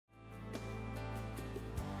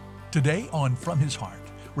Today on From His Heart,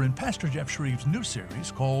 we're in Pastor Jeff Schreve's new series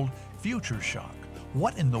called Future Shock.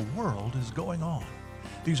 What in the world is going on?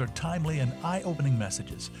 These are timely and eye-opening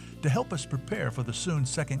messages to help us prepare for the soon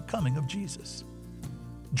second coming of Jesus.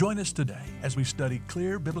 Join us today as we study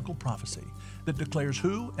clear biblical prophecy that declares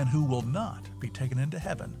who and who will not be taken into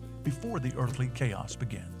heaven before the earthly chaos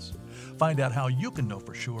begins. Find out how you can know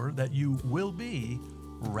for sure that you will be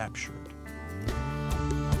raptured.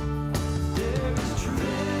 There is truth,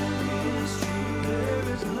 there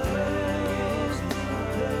is love,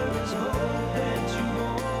 there is hope that you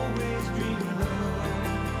always dreamed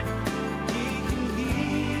of. He can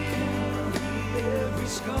heal every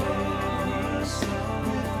scar.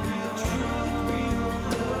 With real truth, real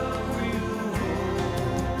love, real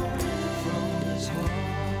hope from His heart.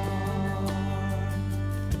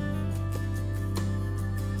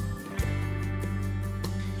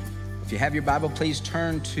 If you have your Bible, please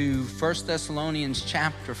turn to 1 Thessalonians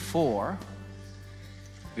chapter 4.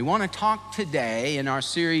 We want to talk today in our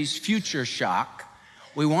series, Future Shock.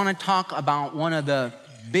 We want to talk about one of the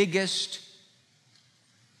biggest,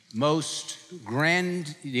 most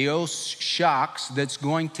grandiose shocks that's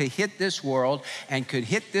going to hit this world and could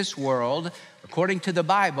hit this world, according to the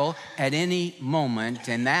Bible, at any moment.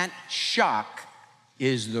 And that shock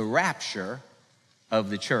is the rapture of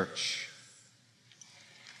the church.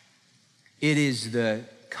 It is the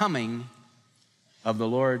coming of the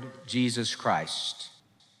Lord Jesus Christ.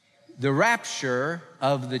 The rapture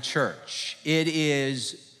of the church. It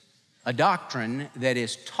is a doctrine that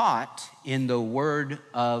is taught in the Word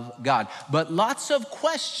of God. But lots of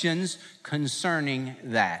questions concerning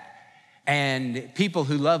that. And people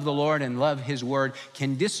who love the Lord and love His Word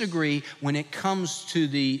can disagree when it comes to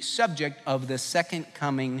the subject of the second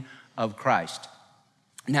coming of Christ.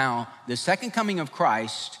 Now, the second coming of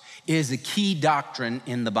Christ is a key doctrine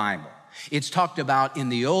in the Bible. It's talked about in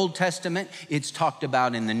the Old Testament. It's talked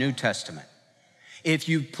about in the New Testament. If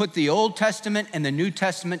you put the Old Testament and the New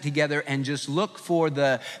Testament together and just look for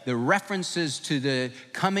the references to the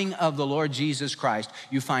coming of the Lord Jesus Christ,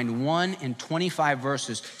 you find 1 in 25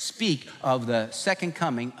 verses speak of the second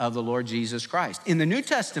coming of the Lord Jesus Christ. In the New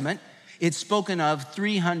Testament, it's spoken of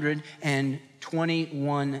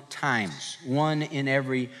 321 times, 1 in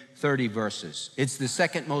every 30 verses. It's the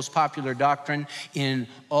second most popular doctrine in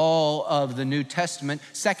all of the New Testament,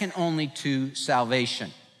 second only to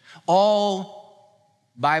salvation. All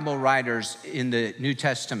Bible writers in the New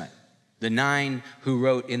Testament, the 9 who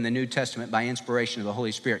wrote in the New Testament by inspiration of the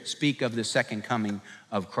Holy Spirit, speak of the second coming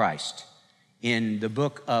of Christ. In the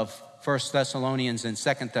book of 1 Thessalonians and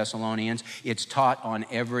 2 Thessalonians, it's taught on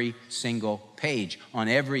every single page, on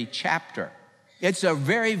every chapter. It's a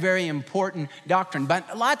very, very important doctrine,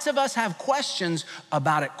 but lots of us have questions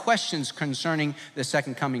about it, questions concerning the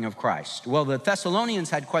second coming of Christ. Well, the Thessalonians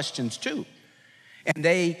had questions too, and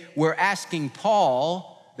they were asking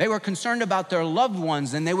Paul. They were concerned about their loved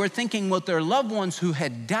ones, and they were thinking with their loved ones who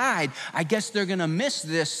had died, I guess they're going to miss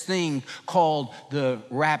this thing called the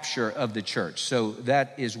rapture of the church. So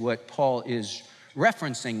that is what Paul is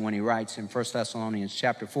referencing when he writes in 1 Thessalonians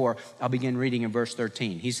chapter 4. I'll begin reading in verse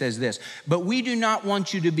 13. He says this, "But we do not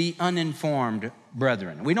want you to be uninformed,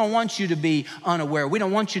 brethren." We don't want you to be unaware. We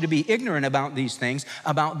don't want you to be ignorant about these things,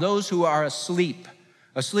 about those who are asleep.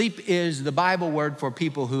 Asleep is the Bible word for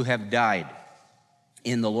people who have died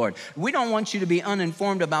in the Lord. We don't want you to be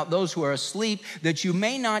uninformed about those who are asleep, that you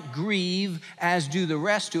may not grieve as do the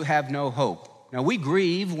rest who have no hope. Now, we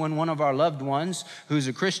grieve when one of our loved ones who's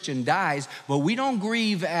a Christian dies, but we don't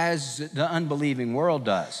grieve as the unbelieving world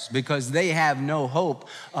does, because they have no hope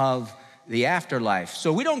of the afterlife.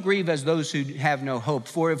 So we don't grieve as those who have no hope.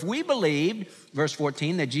 For if we believed, verse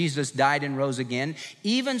 14, that Jesus died and rose again,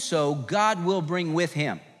 even so God will bring with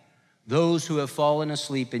Him those who have fallen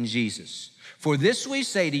asleep in Jesus. For this we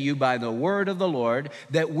say to you by the word of the Lord,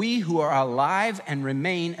 that we who are alive and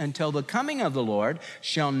remain until the coming of the Lord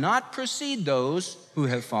shall not precede those who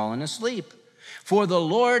have fallen asleep. For the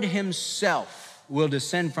Lord Himself will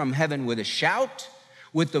descend from heaven with a shout,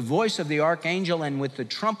 with the voice of the archangel, and with the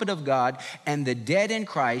trumpet of God, and the dead in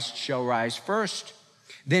Christ shall rise first.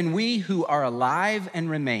 Then we who are alive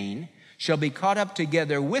and remain shall be caught up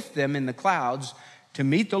together with them in the clouds to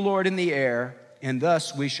meet the Lord in the air, and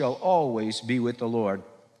thus we shall always be with the Lord.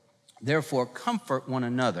 Therefore, comfort one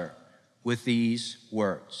another with these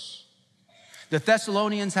words. The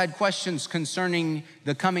Thessalonians had questions concerning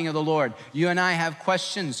the coming of the Lord. You and I have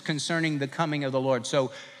questions concerning the coming of the Lord. So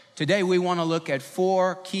today we want to look at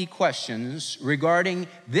 4 key questions regarding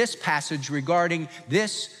this passage, regarding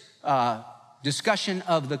this discussion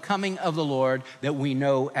of the coming of the Lord that we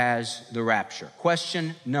know as the rapture.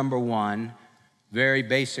 Question number 1, Very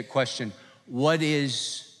basic question. What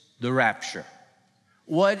is the rapture?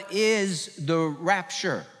 What is the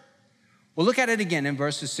rapture? Well, look at it again in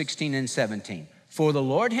verses 16 and 17. For the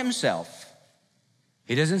Lord himself,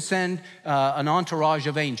 he doesn't send an entourage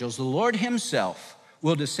of angels. The Lord himself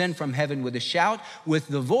will descend from heaven with a shout, with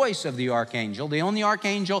the voice of the archangel. The only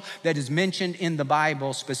archangel that is mentioned in the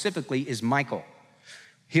Bible specifically is Michael.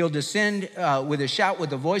 He'll descend with a shout, with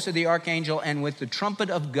the voice of the archangel, and with the trumpet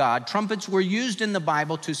of God. Trumpets were used in the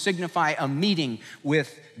Bible to signify a meeting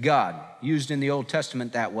with God, used in the Old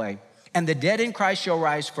Testament that way. And the dead in Christ shall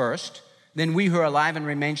rise first. Then we who are alive and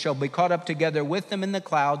remain shall be caught up together with them in the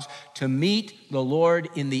clouds to meet the Lord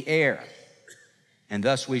in the air. And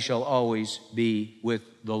thus we shall always be with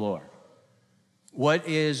the Lord. What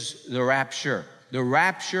is the rapture? The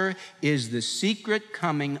rapture is the secret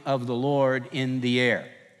coming of the Lord in the air.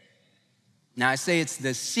 Now, I say it's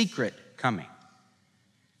the secret coming.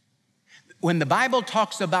 When the Bible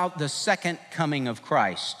talks about the second coming of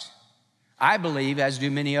Christ, I believe, as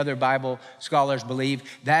do many other Bible scholars believe,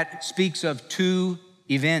 that speaks of two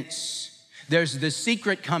events. There's the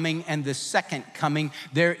secret coming and the second coming.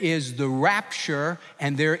 There is the rapture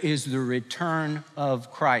and there is the return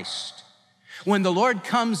of Christ. When the Lord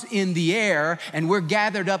comes in the air and we're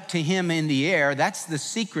gathered up to him in the air, that's the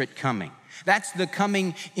secret coming. That's the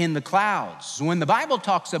coming in the clouds. When the Bible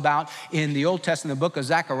talks about in the Old Testament book of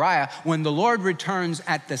Zechariah, when the Lord returns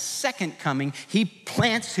at the second coming, he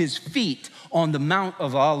plants his feet on the Mount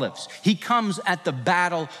of Olives. He comes at the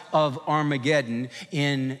battle of Armageddon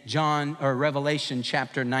in Revelation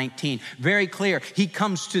chapter 19. Very clear, he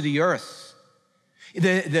comes to the earth.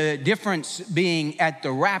 The difference being at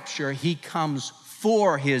the rapture, he comes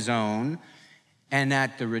for his own, and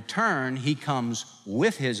at the return, he comes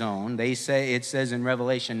with his own. It says in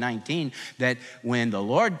Revelation 19 that when the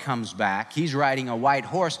Lord comes back, he's riding a white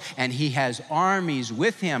horse, and he has armies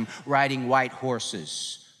with him riding white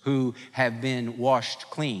horses who have been washed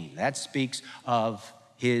clean. That speaks of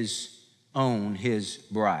his own, his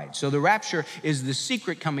bride. So the rapture is the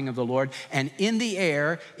secret coming of the Lord, and in the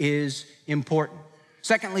air is important.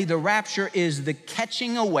 Secondly, the rapture is the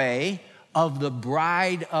catching away of the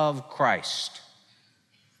bride of Christ.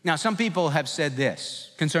 Now, some people have said this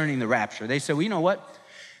concerning the rapture. They say, well, you know what?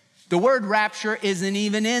 The word rapture isn't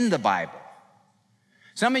even in the Bible.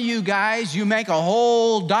 Some of you guys, you make a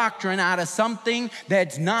whole doctrine out of something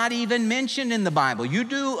that's not even mentioned in the Bible. You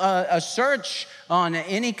do a search on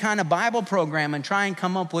any kind of Bible program and try and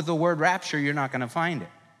come up with the word rapture, you're not going to find it.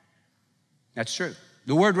 That's true.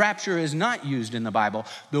 The word rapture is not used in the Bible.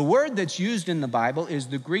 The word that's used in the Bible is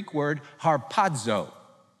the Greek word harpazo.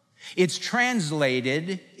 It's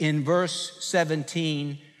translated in verse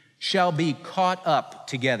 17, shall be caught up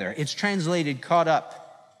together. It's translated caught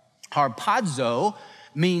up. Harpazo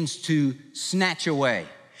means to snatch away.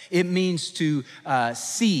 It means to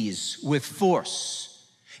seize with force.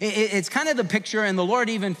 It's kind of the picture, and the Lord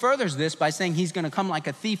even furthers this by saying he's going to come like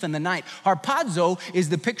a thief in the night. Harpazo is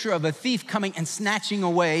the picture of a thief coming and snatching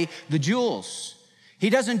away the jewels. He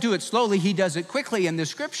doesn't do it slowly, he does it quickly. And the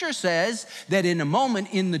scripture says that in a moment,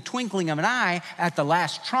 in the twinkling of an eye, at the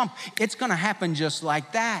last trump, it's going to happen just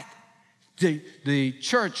like that. The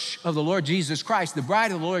church of the Lord Jesus Christ, the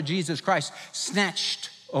bride of the Lord Jesus Christ, snatched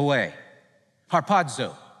away.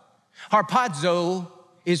 Harpazo. Harpazo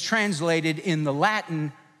is translated in the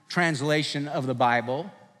Latin translation of the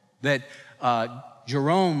Bible that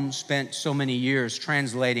Jerome spent so many years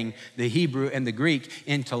translating the Hebrew and the Greek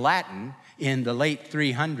into Latin in the late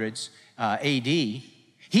 300s AD.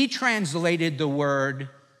 He translated the word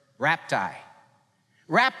rapti.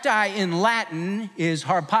 Rapti in Latin is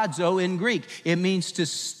harpazo in Greek. It means to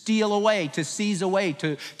steal away, to seize away,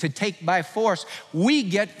 to take by force. We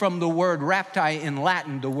get from the word rapti in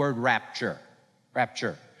Latin the word rapture.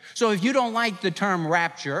 Rapture. So if you don't like the term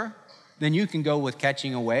rapture, then you can go with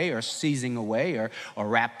catching away or seizing away or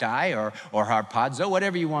rapti or harpazo,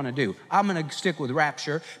 whatever you want to do. I'm going to stick with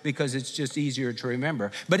rapture because it's just easier to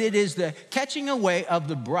remember. But it is the catching away of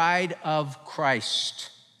the bride of Christ.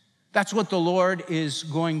 That's what the Lord is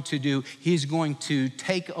going to do. He's going to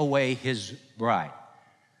take away his bride.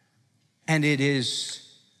 And it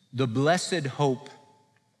is the blessed hope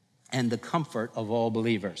and the comfort of all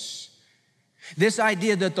believers. This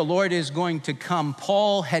idea that the Lord is going to come,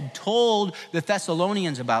 Paul had told the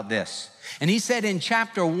Thessalonians about this. And he said in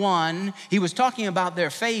chapter 1, he was talking about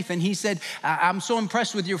their faith, and he said, I'm so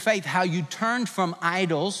impressed with your faith, how you turned from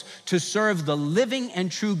idols to serve the living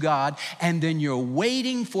and true God, and then you're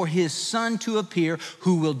waiting for his Son to appear,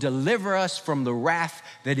 who will deliver us from the wrath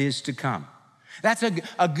that is to come. That's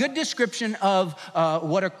a good description of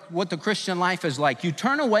what the Christian life is like. You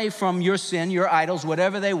turn away from your sin, your idols,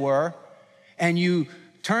 whatever they were, and you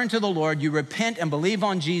turn to the Lord, you repent and believe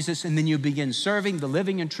on Jesus, and then you begin serving the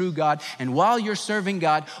living and true God. And while you're serving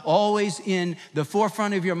God, always in the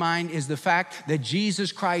forefront of your mind is the fact that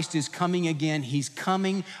Jesus Christ is coming again. He's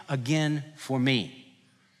coming again for me.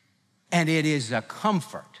 And it is a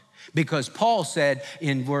comfort, because Paul said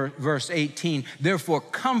in verse 18, therefore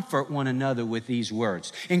comfort one another with these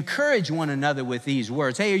words. Encourage one another with these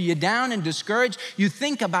words. Hey, are you down and discouraged? You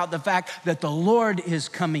think about the fact that the Lord is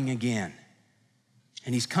coming again.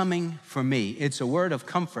 And he's coming for me. It's a word of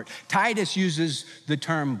comfort. Titus uses the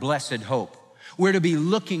term blessed hope. We're to be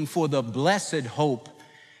looking for the blessed hope.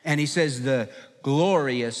 And he says the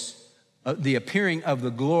appearing of the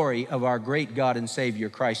glory of our great God and Savior,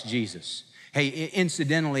 Christ Jesus. Hey,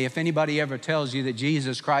 incidentally, if anybody ever tells you that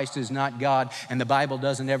Jesus Christ is not God and the Bible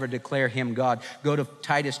doesn't ever declare him God, go to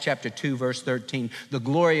Titus chapter 2, verse 13. The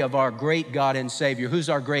glory of our great God and Savior. Who's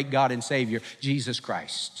our great God and Savior? Jesus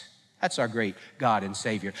Christ. That's our great God and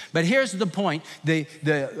Savior. But here's the point. The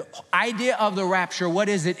idea of the rapture, what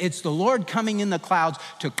is it? It's the Lord coming in the clouds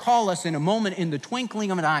to call us in a moment, in the twinkling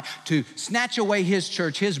of an eye, to snatch away his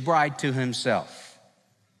church, his bride, to himself.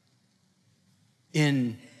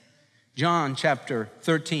 In John chapter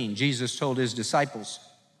 13, Jesus told his disciples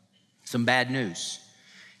some bad news.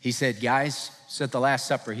 He said, guys, it's at the Last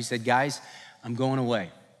Supper. He said, guys, I'm going away.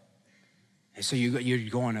 And so you're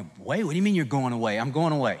going away? What do you mean you're going away? I'm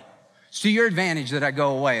going away. It's to your advantage that I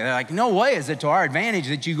go away. They're like, no way is it to our advantage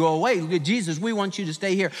that you go away. Jesus, we want you to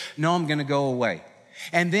stay here. No, I'm going to go away.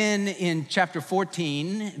 And then in chapter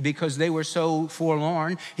 14, because they were so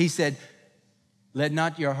forlorn, he said, let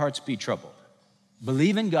not your hearts be troubled.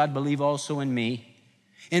 Believe in God, believe also in me.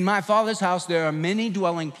 In my Father's house there are many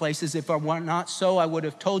dwelling places. If I were not so, I would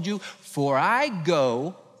have told you, for I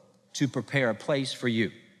go to prepare a place for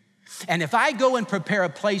you. And if I go and prepare a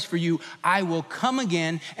place for you, I will come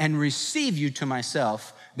again and receive you to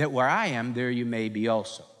myself, that where I am, there you may be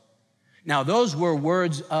also. Now, those were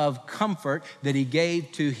words of comfort that he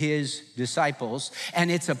gave to his disciples. And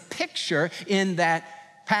it's a picture in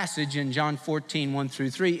that passage in John 14, 1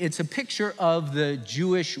 through 3. It's a picture of the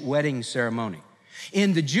Jewish wedding ceremony.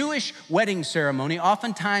 In the Jewish wedding ceremony,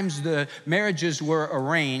 oftentimes the marriages were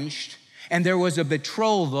arranged, and there was a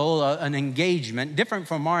betrothal, an engagement, different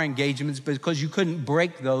from our engagements because you couldn't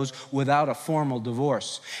break those without a formal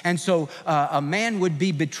divorce. And so a man would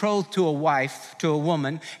be betrothed to a wife, to a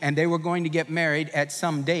woman, and they were going to get married at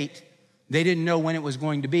some date. They didn't know when it was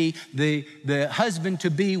going to be. The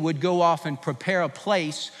husband-to-be would go off and prepare a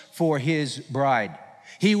place for his bride.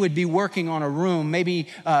 He would be working on a room, maybe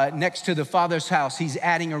next to the father's house. He's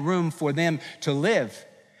adding a room for them to live.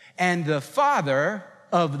 And the father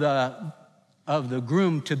of the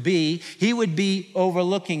groom-to-be, he would be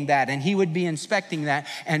overlooking that, and he would be inspecting that.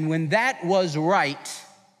 And when that was right,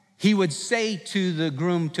 he would say to the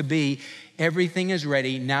groom-to-be, everything is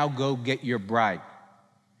ready, now go get your bride.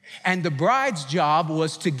 And the bride's job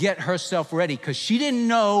was to get herself ready, because she didn't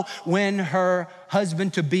know when her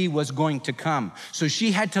husband-to-be was going to come. So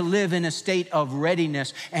she had to live in a state of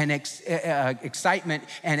readiness and excitement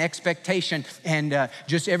and expectation, and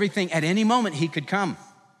just everything. At any moment, he could come.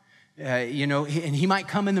 And he might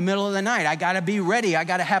come in the middle of the night. I got to be ready. I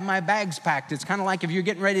got to have my bags packed. It's kind of like if you're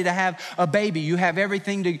getting ready to have a baby. You have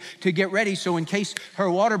everything to get ready. So in case her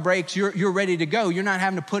water breaks, you're ready to go. You're not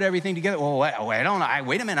having to put everything together. Well,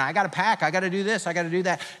 wait a minute. I got to pack. I got to do this. I got to do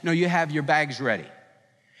that. No, you have your bags ready.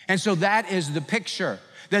 And so that is the picture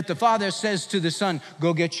that the father says to the son,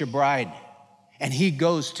 go get your bride. And he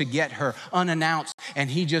goes to get her unannounced. And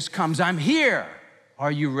he just comes, I'm here.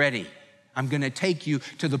 Are you ready? I'm going to take you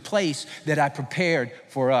to the place that I prepared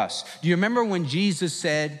for us. Do you remember when Jesus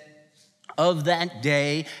said, of that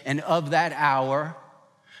day and of that hour,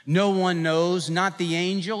 no one knows, not the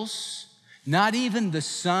angels, not even the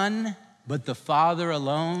Son, but the Father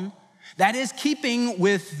alone? That is keeping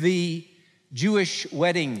with the Jewish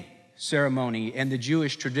wedding ceremony and the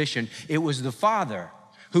Jewish tradition. It was the Father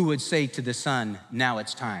who would say to the Son, now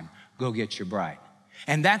it's time, go get your bride.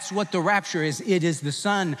 And that's what the rapture is. It is the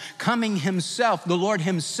Son coming himself. The Lord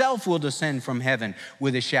himself will descend from heaven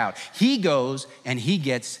with a shout. He goes and he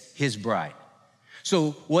gets his bride.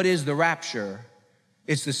 So what is the rapture?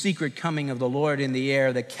 It's the secret coming of the Lord in the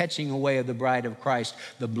air, the catching away of the bride of Christ,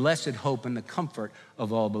 the blessed hope and the comfort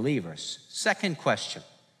of all believers. Second question,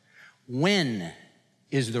 when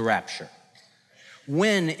is the rapture?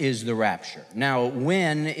 When is the rapture? Now,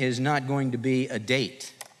 when is not going to be a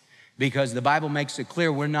date, because the Bible makes it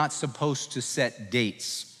clear we're not supposed to set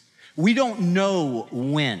dates. We don't know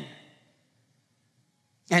when.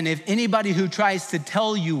 And if anybody who tries to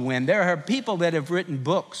tell you when, there are people that have written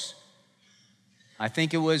books. I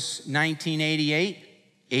think it was 1988,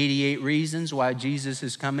 88 Reasons Why Jesus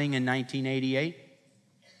is Coming in 1988. It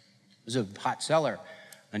was a hot seller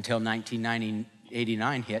until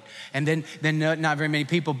 1989 hit. And then not very many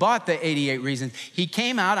people bought the 88 Reasons. He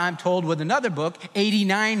came out, I'm told, with another book,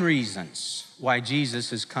 89 Reasons Why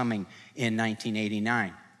Jesus is Coming in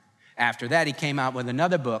 1989. After that, he came out with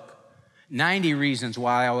another book, 90 Reasons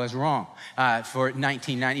Why I Was Wrong, for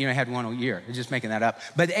 1990. I had one a year. I'm just making that up.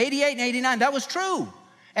 But 88 and 89, that was true.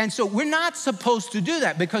 And so we're not supposed to do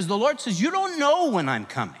that because the Lord says, you don't know when I'm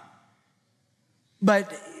coming. But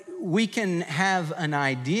we can have an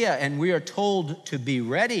idea, and we are told to be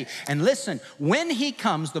ready. And listen, when he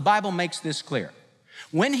comes, the Bible makes this clear.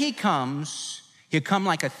 When he comes, he'll come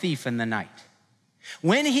like a thief in the night.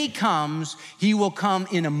 When he comes, he will come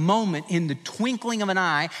in a moment, in the twinkling of an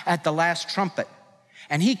eye, at the last trumpet.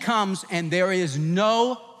 And he comes, and there is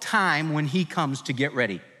no time when he comes to get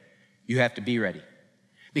ready. You have to be ready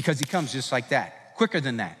because he comes just like that, quicker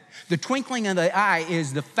than that. The twinkling of the eye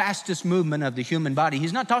is the fastest movement of the human body.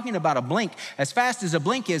 He's not talking about a blink. As fast as a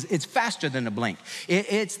blink is, it's faster than a blink.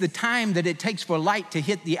 It's the time that it takes for light to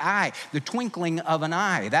hit the eye, the twinkling of an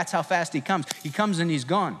eye. That's how fast he comes. He comes and he's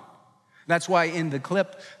gone. That's why in the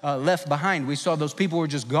clip, Left Behind, we saw those people were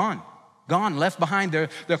just gone, left behind.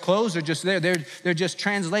 Their clothes are just there. They're just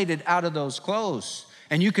translated out of those clothes.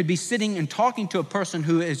 And you could be sitting and talking to a person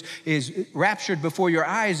who is raptured before your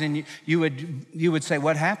eyes, and you would say,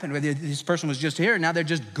 what happened? This person was just here, now they're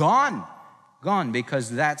just gone, because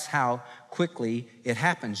that's how quickly it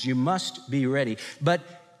happens. You must be ready. But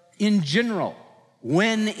in general,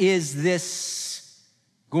 when is this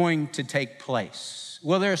going to take place?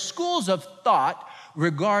 Well, there are schools of thought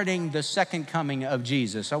regarding the second coming of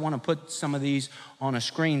Jesus. I want to put some of these on a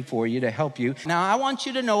screen for you to help you. Now, I want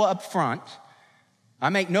you to know up front, I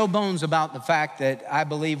make no bones about the fact that I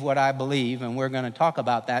believe what I believe, and we're going to talk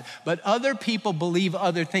about that, but other people believe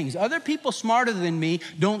other things. Other people smarter than me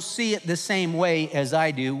don't see it the same way as I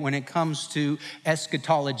do when it comes to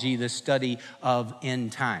eschatology, the study of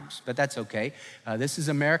end times. But that's okay. This is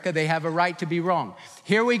America. They have a right to be wrong.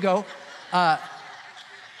 Here we go.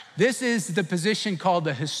 This is the position called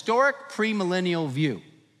the historic premillennial view.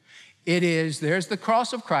 There's the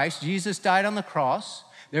cross of Christ. Jesus died on the cross.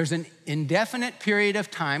 There's an indefinite period of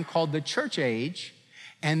time called the church age,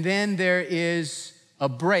 and then there is a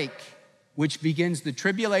break, which begins the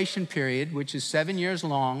tribulation period, which is 7 years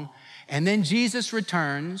long, and then Jesus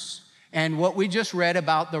returns, and what we just read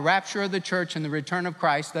about the rapture of the church and the return of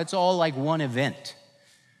Christ, that's all like one event.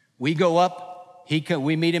 We go up,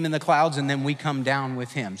 we meet him in the clouds, and then we come down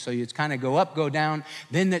with him. So it's kind of go up, go down.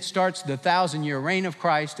 Then it starts the 1,000-year reign of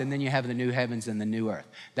Christ, and then you have the new heavens and the new earth.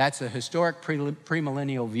 That's a historic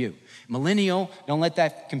premillennial view. Millennial, don't let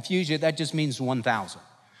that confuse you. That just means 1,000.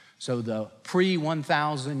 So the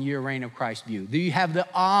pre-1,000-year reign of Christ view. Then you have the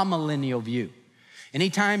amillennial view.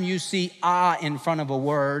 Anytime you see in front of a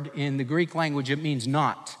word in the Greek language, it means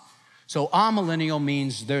not. So amillennial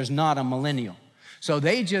means there's not a millennial. So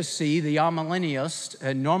they just see the amillennialist,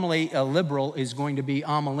 and normally a liberal is going to be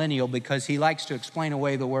amillennial because he likes to explain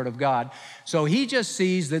away the Word of God. So he just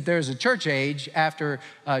sees that there's a church age after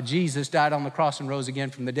Jesus died on the cross and rose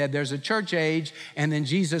again from the dead. There's a church age, and then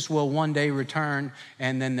Jesus will one day return,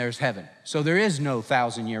 and then there's heaven. So there is no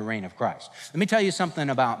 1,000-year reign of Christ. Let me tell you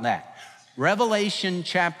something about that. Revelation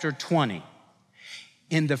chapter 20.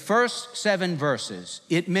 In the first 7 verses,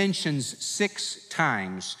 it mentions 6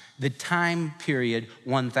 times the time period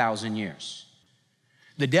 1,000 years.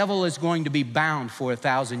 The devil is going to be bound for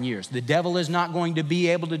 1,000 years. The devil is not going to be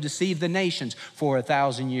able to deceive the nations for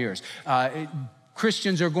 1,000 years.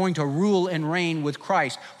 Christians are going to rule and reign with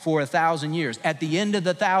Christ for 1,000 years. At the end of the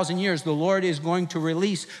 1,000 years, the Lord is going to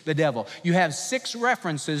release the devil. You have 6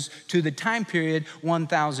 references to the time period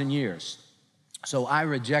 1,000 years. So I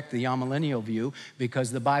reject the amillennial view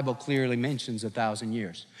because the Bible clearly mentions 1,000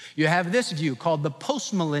 years. You have this view called the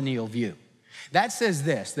postmillennial view. That says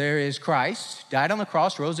this: there is Christ, died on the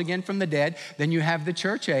cross, rose again from the dead. Then you have the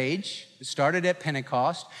church age. It started at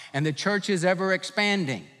Pentecost, and the church is ever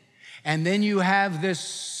expanding. And then you have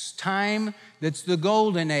this time that's the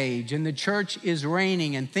golden age, and the church is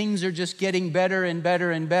reigning, and things are just getting better and better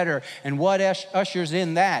and better. And what ushers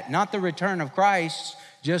in that? Not the return of Christ,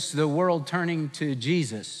 just the world turning to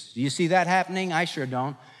Jesus. Do you see that happening? I sure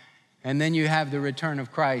don't. And then you have the return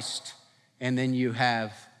of Christ, and then you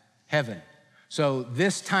have heaven. So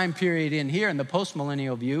this time period in here in the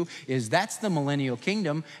postmillennial view that's the millennial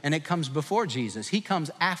kingdom, and it comes before Jesus. He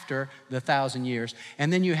comes after the 1,000 years.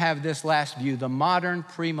 And then you have this last view, the modern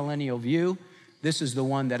premillennial view. This is the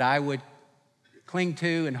one that I would cling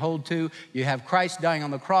to and hold to. You have Christ dying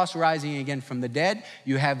on the cross, rising again from the dead.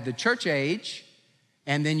 You have the church age,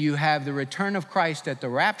 and then you have the return of Christ at the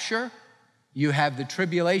rapture. You have the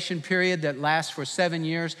tribulation period that lasts for 7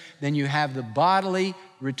 years. Then you have the bodily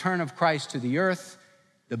return of Christ to the earth,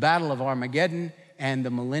 the battle of Armageddon, and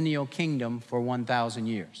the millennial kingdom for 1,000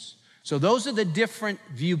 years. So those are the different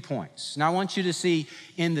viewpoints. Now I want you to see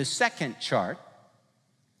in the second chart,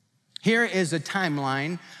 here is a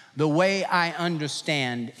timeline, the way I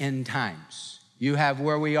understand end times. You have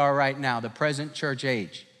where we are right now, the present church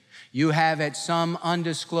age. You have at some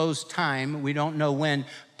undisclosed time, we don't know when,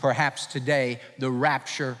 perhaps today, the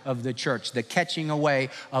rapture of the church, the catching away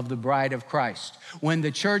of the bride of Christ. When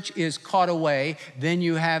the church is caught away, then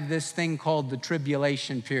you have this thing called the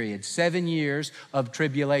tribulation period, 7 years of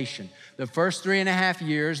tribulation. The first 3.5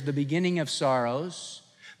 years, the beginning of sorrows.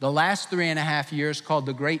 The last 3.5 years called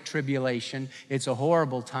the Great Tribulation. It's a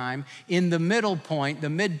horrible time. In the middle point, the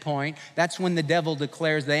midpoint, that's when the devil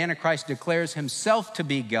declares, the Antichrist declares himself to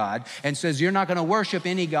be God and says, you're not going to worship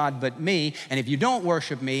any God but me. And if you don't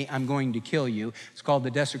worship me, I'm going to kill you. It's called the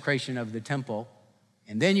desecration of the temple.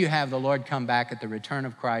 And then you have the Lord come back at the return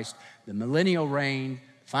of Christ, the millennial reign,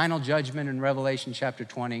 final judgment in Revelation chapter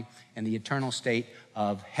 20, and the eternal state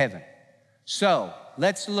of heaven. So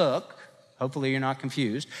let's look. Hopefully you're not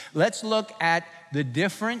confused. Let's look at the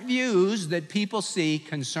different views that people see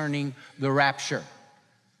concerning the rapture.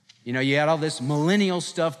 You know, you had all this millennial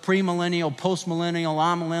stuff, premillennial, postmillennial,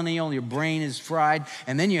 amillennial, your brain is fried.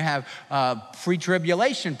 And then you have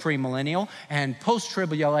pre-tribulation premillennial and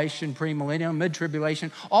post-tribulation premillennial,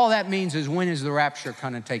 mid-tribulation. All that means is when is the rapture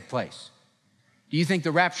going to take place? Do you think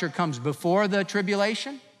the rapture comes before the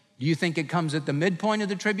tribulation? Do you think it comes at the midpoint of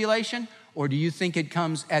the tribulation? Or do you think it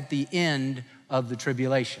comes at the end of the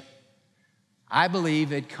tribulation? I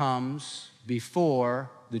believe it comes before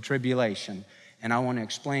the tribulation, and I want to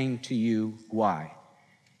explain to you why.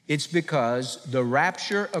 It's because the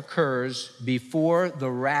rapture occurs before the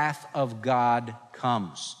wrath of God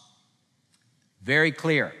comes. Very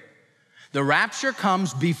clear. The rapture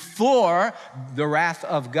comes before the wrath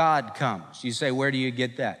of God comes. You say, where do you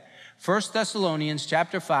get that? 1 Thessalonians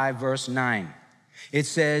chapter 5, verse 9. It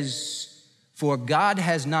says, for God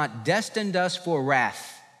has not destined us for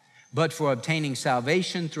wrath, but for obtaining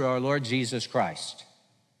salvation through our Lord Jesus Christ.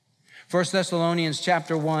 1 Thessalonians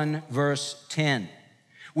chapter 1, verse 10.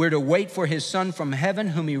 We're to wait for his Son from heaven,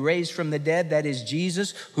 whom he raised from the dead, that is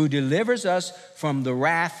Jesus, who delivers us from the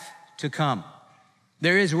wrath to come.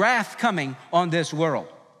 There is wrath coming on this world,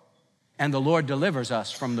 and the Lord delivers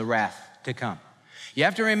us from the wrath to come. You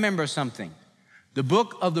have to remember something. The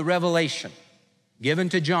book of the Revelation, given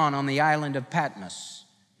to John on the island of Patmos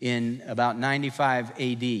in about 95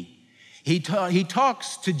 AD. He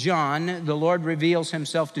talks to John, the Lord reveals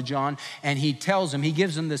himself to John, and he tells him, he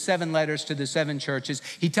gives him the 7 letters to the 7 churches.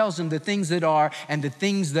 He tells him the things that are and the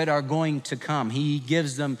things that are going to come. He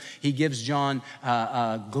gives John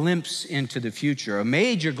a glimpse into the future, a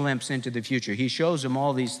major glimpse into the future. He shows him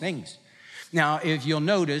all these things. Now, if you'll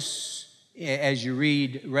notice, as you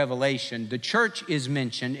read Revelation, the church is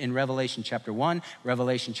mentioned in Revelation chapter 1,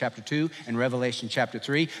 Revelation chapter 2, and Revelation chapter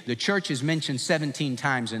 3. The church is mentioned 17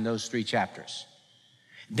 times in those 3 chapters.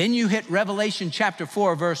 Then you hit Revelation chapter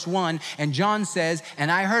 4, verse 1, and John says, and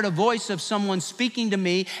I heard a voice of someone speaking to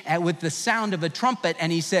me with the sound of a trumpet,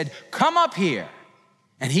 and he said, come up here.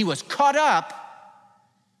 And he was caught up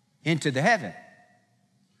into the heaven.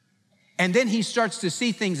 And then he starts to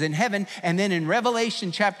see things in heaven. And then in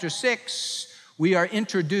Revelation chapter 6, we are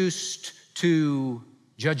introduced to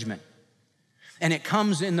judgment. And it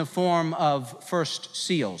comes in the form of first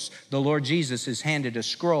seals. The Lord Jesus is handed a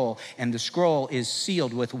scroll, and the scroll is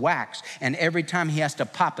sealed with wax. And every time he has to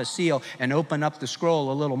pop a seal and open up the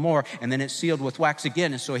scroll a little more, and then it's sealed with wax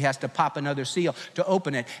again, and so he has to pop another seal to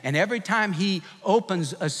open it. And every time he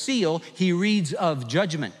opens a seal, he reads of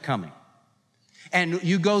judgment coming. And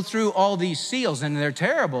you go through all these seals, and they're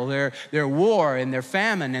terrible. They're war, and they're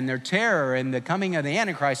famine, and they're terror, and the coming of the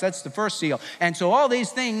Antichrist. That's the first seal. And so all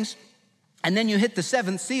these things, and then you hit the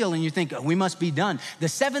 7th seal, and you think, oh, we must be done. The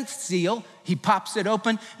 7th seal, he pops it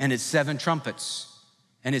open, and it's 7 trumpets.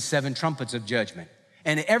 And it's 7 trumpets of judgment.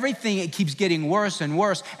 And everything, it keeps getting worse and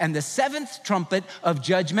worse. And the 7th trumpet of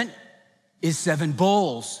judgment is 7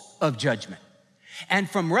 bowls of judgment. And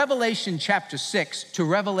from Revelation chapter 6 to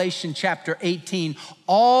Revelation chapter 18,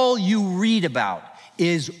 all you read about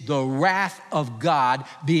is the wrath of God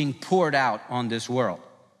being poured out on this world.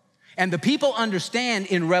 And the people understand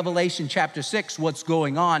in Revelation chapter 6 what's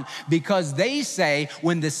going on, because they say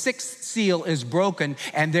when the sixth seal is broken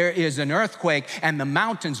and there is an earthquake and the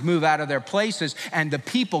mountains move out of their places and the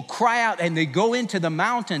people cry out and they go into the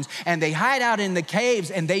mountains and they hide out in the caves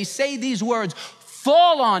and they say these words,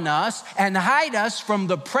 "Fall on us and hide us from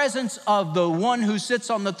the presence of the one who sits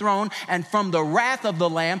on the throne and from the wrath of the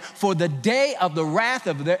Lamb, for the day of the wrath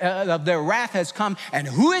of their wrath has come, and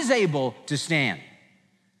who is able to stand?"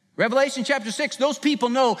 Revelation chapter 6, those people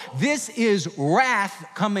know this is wrath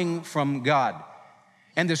coming from God.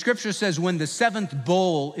 And the scripture says when the seventh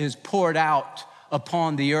bowl is poured out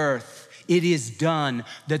upon the earth, it is done,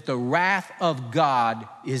 that the wrath of God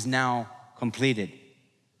is now completed.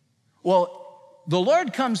 Well, the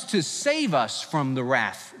Lord comes to save us from the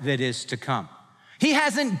wrath that is to come. He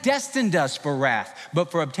hasn't destined us for wrath,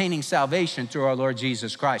 but for obtaining salvation through our Lord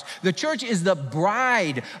Jesus Christ. The church is the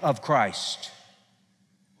bride of Christ.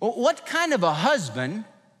 Well, what kind of a husband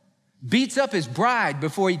beats up his bride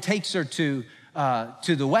before he takes her to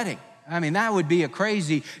the wedding? I mean, that would be a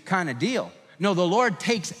crazy kind of deal. No, the Lord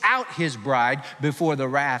takes out his bride before the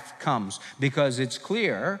wrath comes, because it's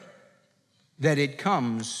clear that it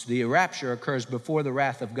comes, the rapture occurs before the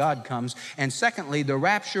wrath of God comes. And secondly, the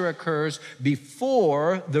rapture occurs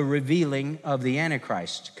before the revealing of the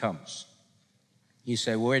Antichrist comes. You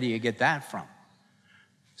say, where do you get that from?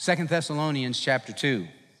 2 Thessalonians chapter 2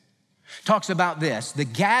 talks about this, the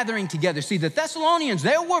gathering together. See, the Thessalonians,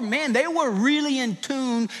 they were really in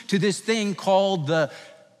tune to this thing called the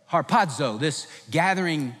harpazo, this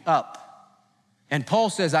gathering up. And Paul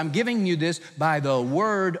says, I'm giving you this by the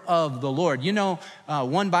word of the Lord. You know,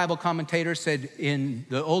 one Bible commentator said in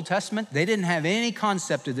the Old Testament, they didn't have any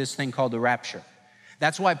concept of this thing called the rapture.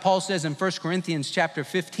 That's why Paul says in 1 Corinthians chapter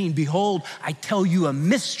 15, behold, I tell you a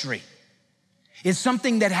mystery. It's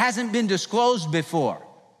something that hasn't been disclosed before.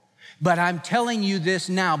 But I'm telling you this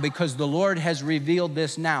now because the Lord has revealed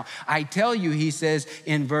this now. I tell you, he says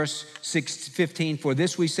in verse 15, for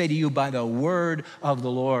this we say to you by the word of the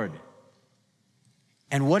Lord.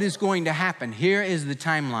 And what is going to happen? Here is the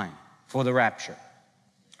timeline for the rapture.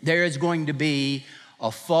 There is going to be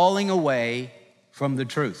a falling away from the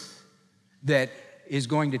truth that is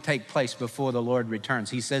going to take place before the Lord returns.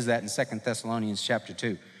 He says that in 2 Thessalonians chapter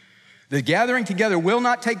 2. The gathering together will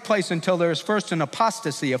not take place until there is first an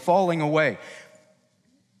apostasy, a falling away.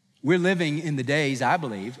 We're living in the days, I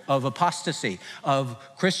believe, of apostasy, of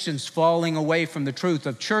Christians falling away from the truth,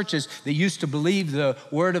 of churches that used to believe the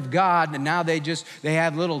word of God, and now they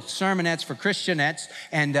have little sermonettes for Christianettes,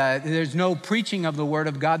 and there's no preaching of the word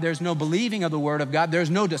of God, there's no believing of the word of God, there's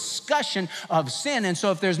no discussion of sin. And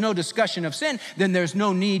so if there's no discussion of sin, then there's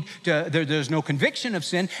no need to, there's no conviction of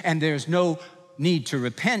sin, and there's no need to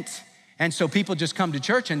repent. And so people just come to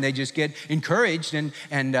church and they just get encouraged and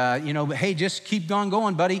hey, just keep on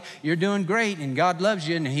going, buddy. You're doing great and God loves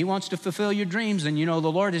you and he wants to fulfill your dreams. And,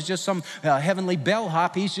 the Lord is just some heavenly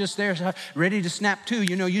bellhop. He's just there ready to snap too.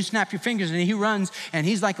 You snap your fingers and he runs and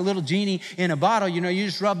he's like a little genie in a bottle. You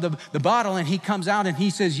just rub the bottle and he comes out and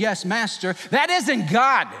he says, yes, master. That isn't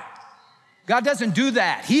God. God doesn't do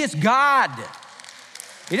that. He is God.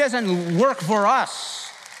 He doesn't work for us.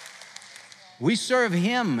 We serve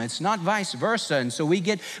him. It's not vice versa. And so we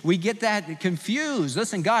get that confused.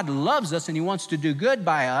 Listen, God loves us and he wants to do good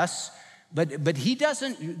by us, but he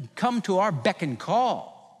doesn't come to our beck and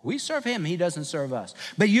call. We serve him. He doesn't serve us.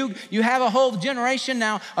 But you have a whole generation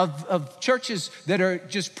now of churches that are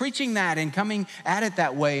just preaching that and coming at it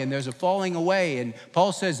that way. And there's a falling away. And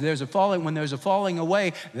Paul says when there's a falling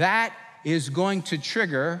away, that is going to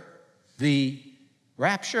trigger the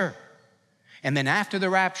rapture. And then after the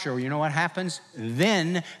rapture, you know what happens?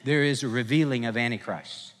 Then there is a revealing of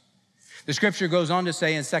Antichrist. The scripture goes on to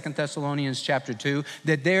say in 2 Thessalonians chapter 2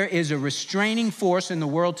 that there is a restraining force in the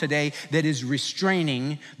world today that is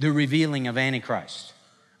restraining the revealing of Antichrist.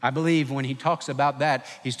 I believe when he talks about that,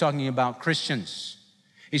 he's talking about Christians.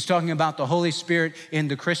 He's talking about the Holy Spirit in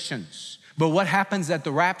the Christians. But what happens at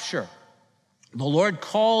the rapture? The Lord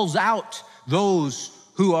calls out those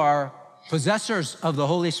who are possessors of the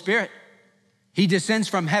Holy Spirit. He descends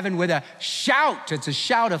from heaven with a shout. It's a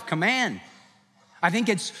shout of command. I think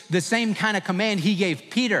it's the same kind of command he gave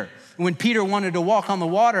Peter when Peter wanted to walk on the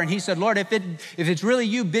water. And he said, Lord, if it's really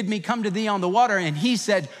you, bid me come to thee on the water. And he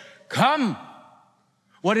said, come.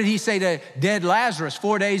 What did he say to dead Lazarus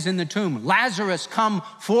 4 days in the tomb? Lazarus, come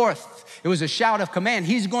forth. It was a shout of command.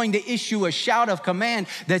 He's going to issue a shout of command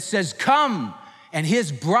that says, come. And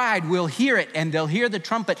his bride will hear it, and they'll hear the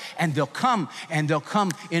trumpet, and they'll come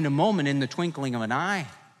in a moment, in the twinkling of an eye.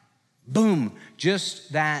 Boom,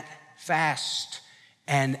 just that fast.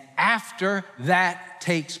 And after that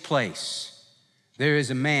takes place, there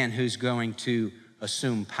is a man who's going to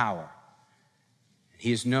assume power.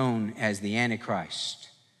 He is known as the Antichrist.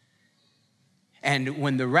 And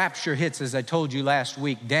when the rapture hits, as I told you last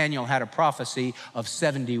week, Daniel had a prophecy of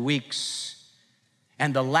 70 weeks.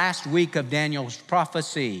 And the last week of Daniel's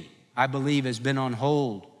prophecy, I believe, has been on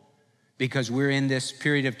hold because we're in this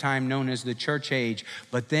period of time known as the church age.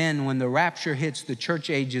 But then when the rapture hits, the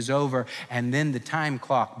church age is over, and then the time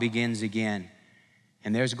clock begins again.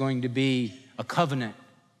 And there's going to be a covenant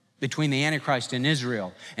between the Antichrist and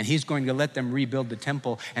Israel, and he's going to let them rebuild the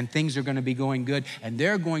temple, and things are going to be going good, and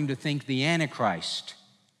they're going to think the Antichrist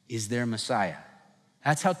is their Messiah.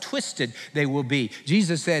 That's how twisted they will be.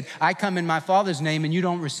 Jesus said, I come in my Father's name, and you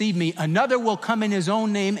don't receive me. Another will come in his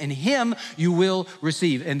own name, and him you will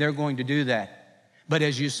receive. And they're going to do that. But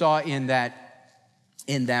as you saw in that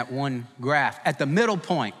one graph, at the middle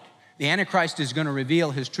point, the Antichrist is going to reveal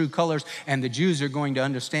his true colors, and the Jews are going to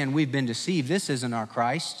understand we've been deceived. This isn't our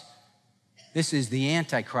Christ. This is the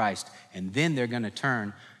Antichrist. And then they're going to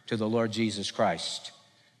turn to the Lord Jesus Christ.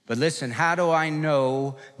 But listen, how do I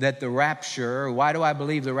know that the rapture, why do I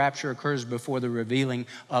believe the rapture occurs before the revealing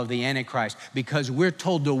of the Antichrist? Because we're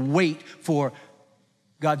told to wait for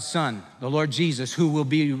God's Son, the Lord Jesus, who will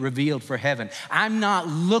be revealed for heaven. I'm not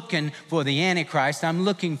looking for the Antichrist. I'm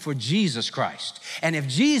looking for Jesus Christ. And if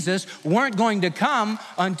Jesus weren't going to come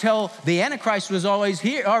until the Antichrist was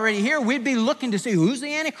already here, we'd be looking to see who's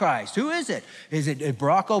the Antichrist. Who is it? Is it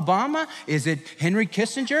Barack Obama? Is it Henry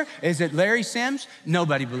Kissinger? Is it Larry Sims?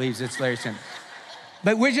 Nobody believes it's Larry Sims.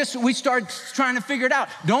 But we start trying to figure it out.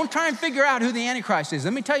 Don't try and figure out who the Antichrist is.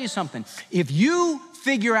 Let me tell you something. If you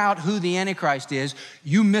figure out who the Antichrist is,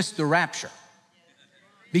 you miss the rapture.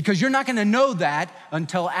 Because you're not going to know that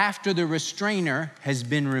until after the restrainer has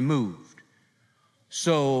been removed.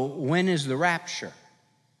 So when is the rapture?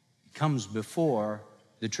 It comes before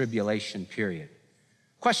the tribulation period.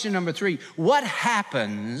 Question number 3, what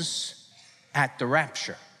happens at the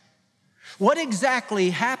rapture? What exactly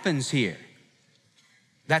happens here?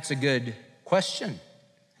 That's a good question.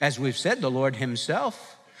 As we've said, the Lord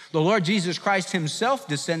himself, the Lord Jesus Christ himself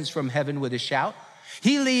descends from heaven with a shout.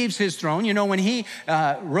 He leaves his throne. You know, when he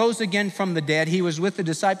rose again from the dead, he was with the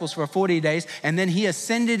disciples for 40 days, and then he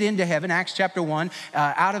ascended into heaven, Acts chapter 1,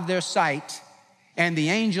 out of their sight. And the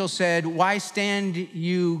angel said, why stand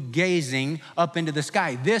you gazing up into the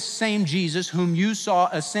sky? This same Jesus whom you saw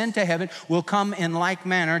ascend to heaven will come in like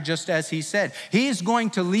manner, just as he said. He is going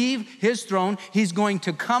to leave his throne. He's going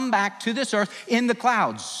to come back to this earth in the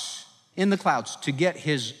clouds to get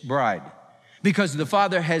his bride. Because the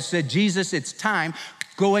Father has said, Jesus, it's time.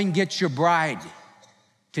 Go and get your bride.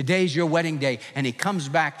 Today's your wedding day. And he comes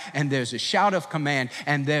back, and there's a shout of command,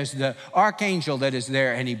 and there's the archangel that is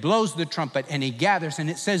there, and he blows the trumpet, and he gathers, and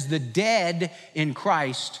it says the dead in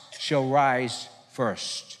Christ shall rise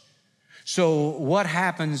first. So what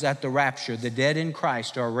happens at the rapture? The dead in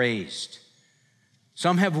Christ are raised.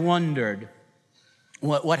 Some have wondered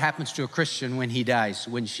what happens to a Christian when he dies,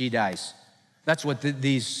 when she dies. That's what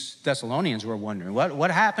these Thessalonians were wondering.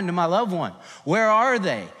 What happened to my loved one? Where are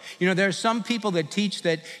they? You know, there's some people that teach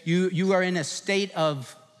that you are in a state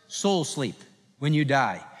of soul sleep when you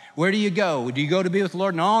die. Where do you go? Do you go to be with the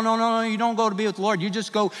Lord? No, you don't go to be with the Lord. You're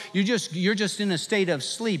just in a state of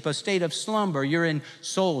sleep, a state of slumber. You're in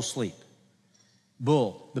soul sleep.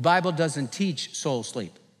 Bull. The Bible doesn't teach soul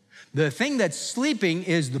sleep. The thing that's sleeping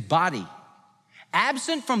is the body.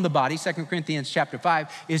 Absent from the body, 2 Corinthians chapter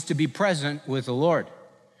 5, is to be present with the Lord.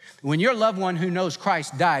 When your loved one who knows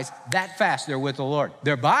Christ dies, that fast they're with the Lord.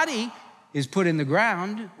 Their body is put in the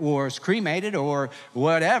ground or is cremated or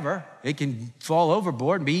whatever. It can fall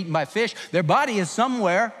overboard and be eaten by fish. Their body is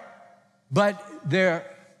somewhere, but the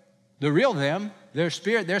real them, their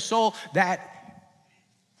spirit, their soul, that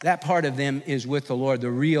part of them is with the Lord.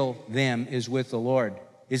 The real them is with the Lord.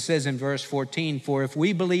 It says in verse 14, for if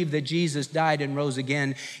we believe that Jesus died and rose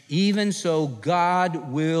again, even so God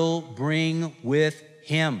will bring with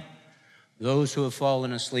him those who have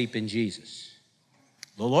fallen asleep in Jesus.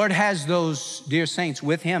 The Lord has those dear saints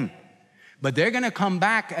with him, but they're going to come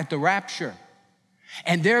back at the rapture,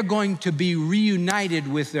 and they're going to be reunited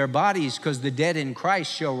with their bodies because the dead in Christ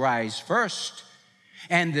shall rise first.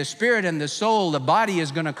 And the spirit and the soul, the body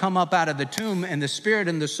is going to come up out of the tomb, and the spirit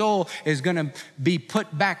and the soul is going to be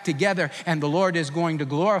put back together, and the Lord is going to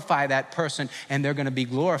glorify that person, and they're going to be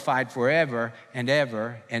glorified forever and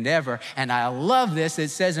ever and ever. And I love this. It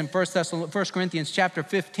says in 1 Corinthians chapter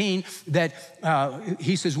 15 that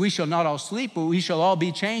he says, we shall not all sleep, but we shall all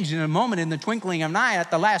be changed in a moment, in the twinkling of an eye, at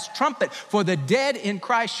the last trumpet. For the dead in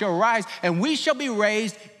Christ shall rise, and we shall be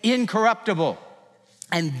raised incorruptible.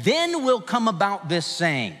 And then will come about this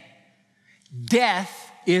saying,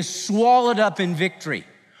 death is swallowed up in victory.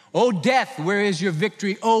 O death, where is your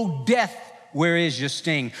victory? O death, where is your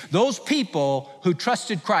sting? Those people who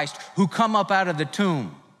trusted Christ, who come up out of the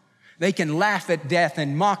tomb, they can laugh at death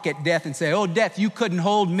and mock at death and say, oh, death, you couldn't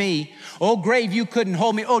hold me. Oh, grave, you couldn't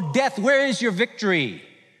hold me. Oh, death, where is your victory?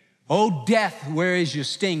 Oh, death, where is your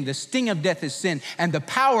sting? The sting of death is sin, and the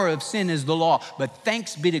power of sin is the law. But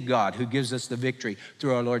thanks be to God who gives us the victory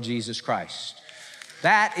through our Lord Jesus Christ.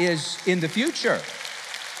 That is in the future.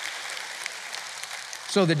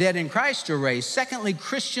 So the dead in Christ are raised. Secondly,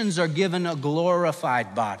 Christians are given a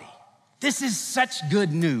glorified body. This is such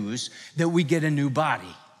good news that we get a new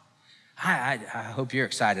body. I hope you're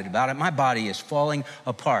excited about it. My body is falling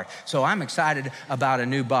apart, so I'm excited about a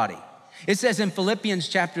new body. It says in Philippians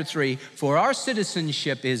chapter 3, for our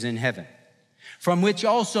citizenship is in heaven, from which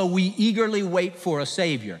also we eagerly wait for a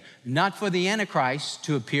Savior. Not for the Antichrist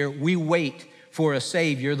to appear, we wait for a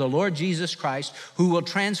Savior, the Lord Jesus Christ, who will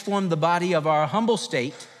transform the body of our humble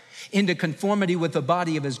state into conformity with the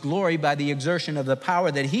body of his glory by the exertion of the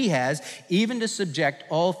power that he has, even to subject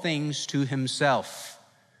all things to himself.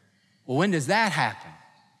 Well, when does that happen?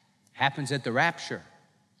 Happens at the rapture.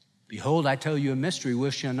 Behold, I tell you a mystery. We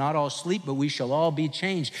shall not all sleep, but we shall all be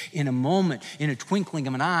changed in a moment, in a twinkling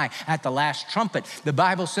of an eye, at the last trumpet. The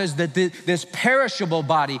Bible says that this perishable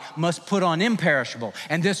body must put on imperishable,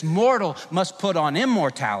 and this mortal must put on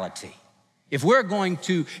immortality. If we're going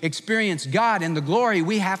to experience God in the glory,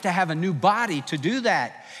 we have to have a new body to do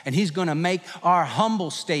that. And he's going to make our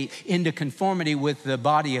humble state into conformity with the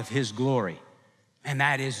body of his glory. And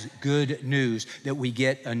that is good news that we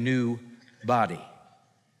get a new body.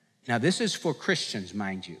 Now, this is for Christians,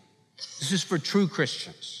 mind you. This is for true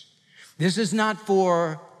Christians. This is not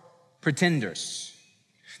for pretenders.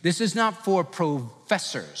 This is not for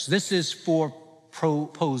professors. This is for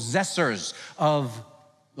possessors of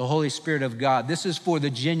the Holy Spirit of God. This is for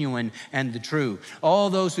the genuine and the true.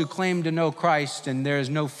 All those who claim to know Christ and there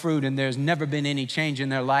is no fruit and there's never been any change in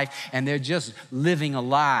their life and they're just living a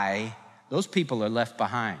lie, those people are left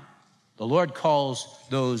behind. The Lord calls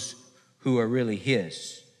those who are really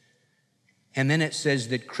his. And then it says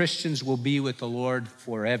that Christians will be with the Lord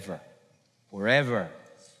forever. Forever.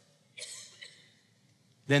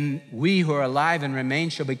 Then we who are alive and remain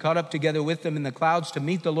shall be caught up together with them in the clouds to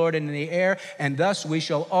meet the Lord in the air, and thus we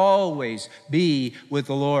shall always be with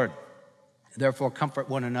the Lord. Therefore, comfort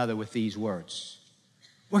one another with these words.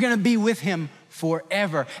 We're going to be with him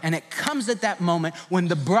forever. And it comes at that moment when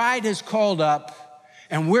the bride is called up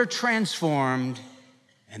and we're transformed,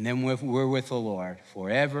 and then we're with the Lord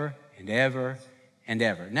forever and ever and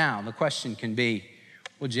ever. Now, the question can be,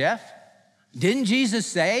 well, Jeff, didn't Jesus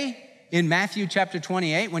say in Matthew chapter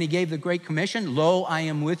 28, when he gave the Great Commission, lo, I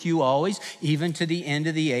am with you always, even to the end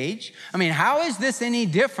of the age? I mean, how is this any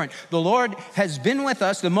different? The Lord has been with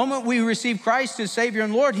us. The moment we receive Christ as Savior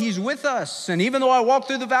and Lord, he's with us. And even though I walk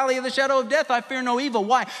through the valley of the shadow of death, I fear no evil.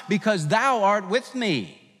 Why? Because thou art with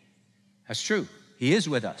me. That's true. He is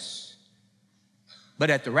with us. But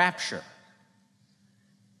at the rapture,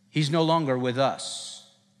 he's no longer with us.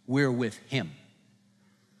 We're with him.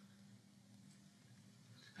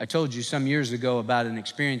 I told you some years ago about an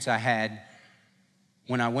experience I had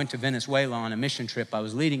when I went to Venezuela on a mission trip. I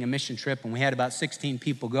was leading a mission trip, and we had about 16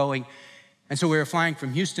 people going. And so we were flying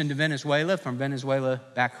from Houston to Venezuela, from Venezuela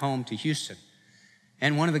back home to Houston.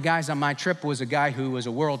 And one of the guys on my trip was a guy who was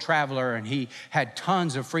a world traveler, and he had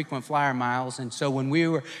tons of frequent flyer miles. And so when we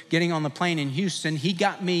were getting on the plane in Houston, he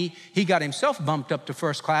got himself bumped up to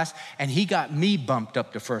first class, and he got me bumped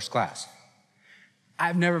up to first class.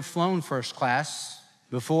 I've never flown first class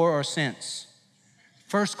before or since.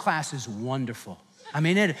 First class is wonderful. I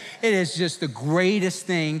mean, it is just the greatest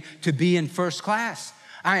thing to be in first class.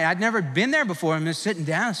 I'd never been there before. I'm just sitting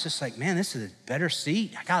down. It's just like, man, this is a better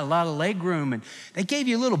seat. I got a lot of leg room. And they gave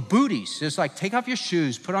you little booties. Just like, take off your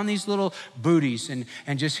shoes, put on these little booties, and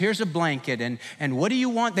just here's a blanket. And what do you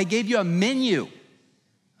want? They gave you a menu.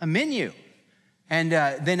 And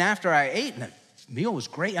then after I ate, the meal was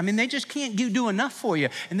great. I mean, they just can't do enough for you.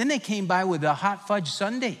 And then they came by with a hot fudge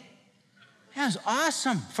sundae. That was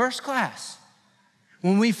awesome, first class.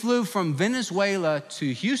 When we flew from Venezuela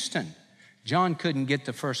to Houston, John couldn't get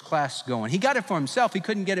the first class going. He got it for himself. He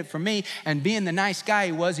couldn't get it for me. And being the nice guy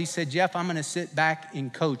he was, he said, Jeff, I'm going to sit back in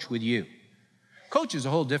coach with you. Coach is a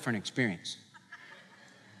whole different experience.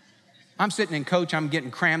 I'm sitting in coach. I'm getting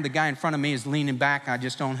crammed. The guy in front of me is leaning back. I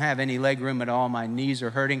just don't have any leg room at all. My knees are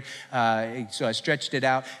hurting. So I stretched it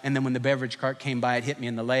out. And then when the beverage cart came by, it hit me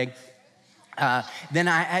in the leg.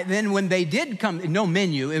 Then when they did come, no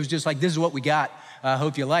menu. It was just like, this is what we got. I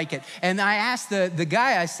hope you like it. And I asked the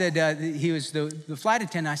guy, I said, he was the flight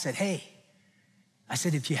attendant, I said, hey, I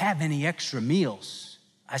said, if you have any extra meals,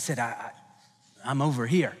 I said, I'm over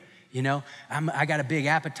here, you know, I got a big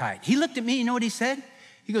appetite. He looked at me, you know what he said?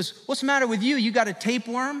 He goes, what's the matter with you? You got a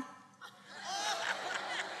tapeworm?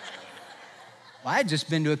 Well, I had just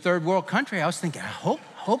been to a third world country. I was thinking, I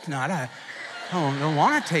hope not. I don't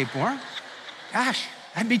want a tapeworm. Gosh,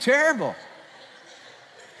 that'd be terrible.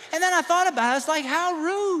 And then I thought about it. I was like, how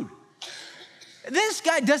rude. This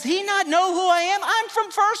guy, does he not know who I am? I'm from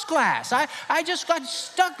first class. I just got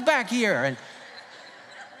stuck back here. And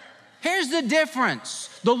here's the difference.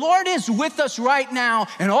 The Lord is with us right now,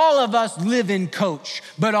 and all of us live in coach.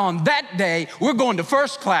 But on that day, we're going to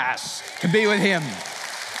first class to be with him.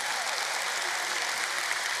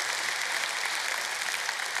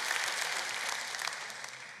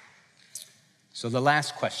 So the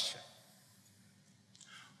last question.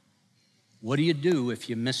 What do you do if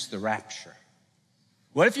you miss the rapture?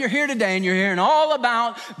 What if you're here today and you're hearing all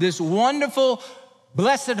about this wonderful,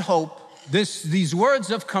 blessed hope, these words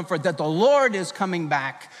of comfort that the Lord is coming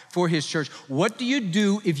back for his church? What do you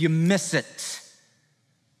do if you miss it?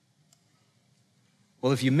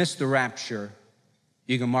 Well, if you miss the rapture,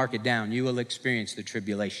 you can mark it down. You will experience the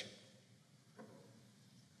tribulation.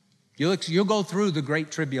 You'll go through the great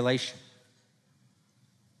tribulation.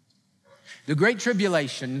 The Great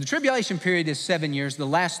Tribulation, the tribulation period is 7 years. The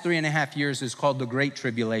last 3.5 years is called the Great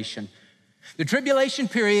Tribulation. The tribulation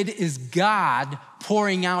period is God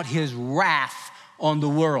pouring out his wrath on the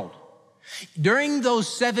world. During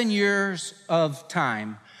those 7 years of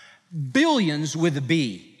time, billions with a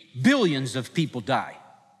B, billions of people die.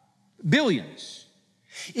 Billions.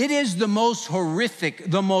 It is the most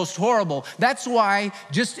horrific, the most horrible. That's why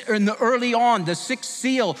just in the early on, the sixth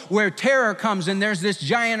seal, where terror comes and there's this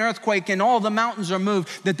giant earthquake and all the mountains are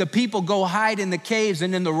moved, that the people go hide in the caves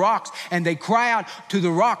and in the rocks, and they cry out to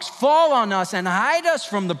the rocks, fall on us and hide us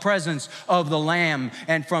from the presence of the Lamb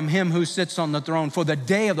and from him who sits on the throne. For the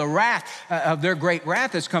day of the wrath, of their great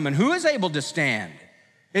wrath is coming. Who is able to stand?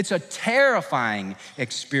 It's a terrifying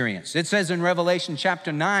experience. It says in Revelation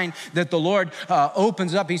chapter 9 that the Lord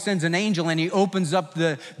opens up, he sends an angel and he opens up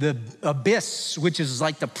the abyss, which is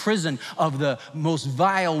like the prison of the most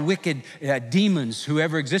vile, wicked demons who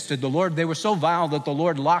ever existed. They were so vile that the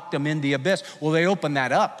Lord locked them in the abyss. Well, they open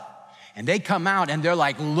that up and they come out and they're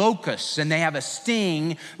like locusts and they have a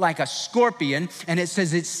sting like a scorpion. And it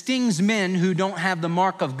says it stings men who don't have the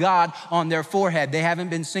mark of God on their forehead. They haven't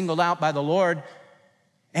been singled out by the Lord.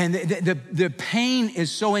 And the pain is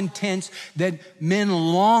so intense that men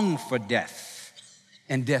long for death,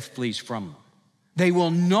 and death flees from them. They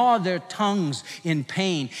will gnaw their tongues in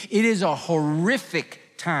pain. It is a horrific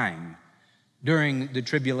time during the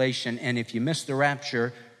tribulation, and if you miss the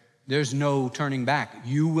rapture, there's no turning back.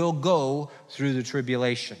 You will go through the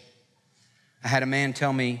tribulation. I had a man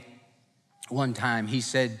tell me one time, he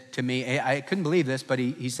said to me, I couldn't believe this, but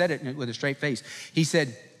he said it with a straight face. He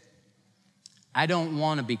said, I don't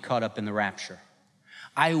want to be caught up in the rapture.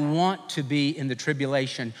 I want to be in the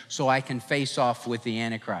tribulation so I can face off with the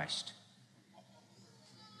Antichrist.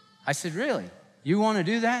 I said, really? You want to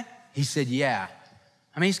do that? He said, yeah.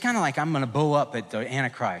 I mean, he's kind of like, I'm going to bow up at the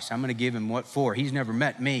Antichrist. I'm going to give him what for? He's never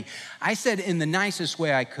met me. I said in the nicest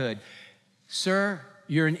way I could, sir,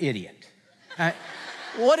 you're an idiot.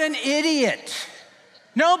 What an idiot.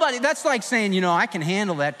 Nobody, that's like saying, you know, I can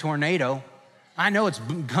handle that tornado. I know it's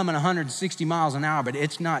coming 160 miles an hour, but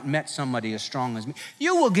it's not met somebody as strong as me.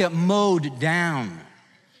 You will get mowed down.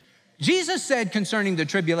 Jesus said concerning the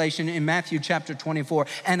tribulation in Matthew chapter 24,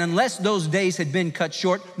 and unless those days had been cut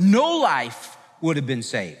short, no life would have been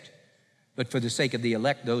saved. But for the sake of the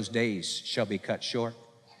elect, those days shall be cut short.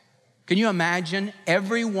 Can you imagine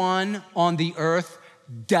everyone on the earth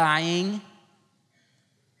dying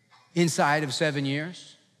inside of 7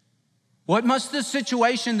 years? What must the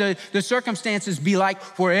situation, the circumstances be like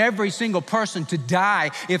for every single person to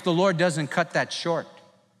die if the Lord doesn't cut that short?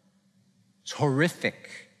 It's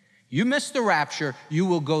horrific. You miss the rapture, you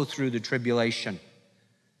will go through the tribulation.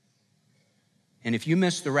 And if you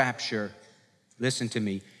miss the rapture, listen to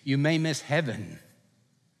me, you may miss heaven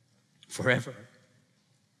forever.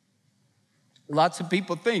 Lots of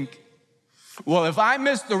people think, well, if I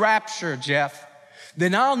miss the rapture, Jeff,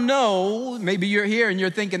 then I'll know, maybe you're here and you're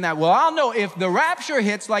thinking that, well, I'll know if the rapture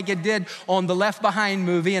hits like it did on the Left Behind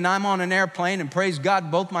movie and I'm on an airplane and praise God,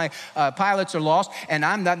 both my pilots are lost and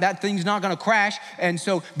that thing's not gonna crash. And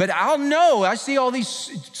so, but I'll know, I see all these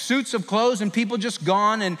suits of clothes and people just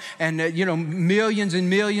gone and you know, millions and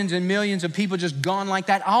millions and millions of people just gone like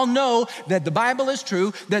that. I'll know that the Bible is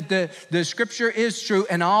true, that the scripture is true,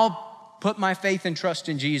 and I'll put my faith and trust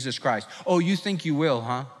in Jesus Christ. Oh, you think you will,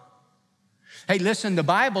 huh? Hey, listen, the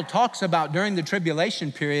Bible talks about during the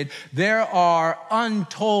tribulation period, there are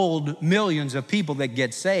untold millions of people that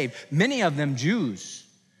get saved, many of them Jews.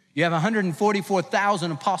 You have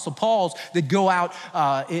 144,000 Apostle Pauls that go out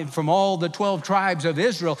from all the 12 tribes of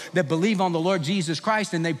Israel that believe on the Lord Jesus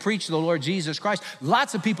Christ, and they preach the Lord Jesus Christ.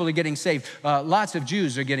 Lots of people are getting saved. Lots of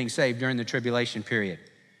Jews are getting saved during the tribulation period.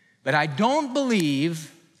 But I don't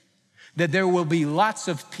believe that there will be lots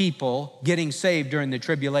of people getting saved during the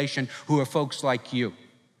tribulation who are folks like you,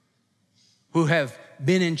 who have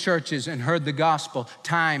been in churches and heard the gospel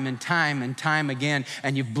time and time and time again,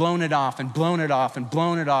 and you've blown it off and blown it off and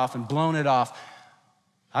blown it off and blown it off.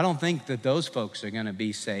 I don't think that those folks are going to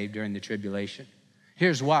be saved during the tribulation.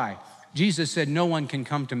 Here's why. Jesus said, no one can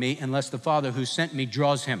come to me unless the Father who sent me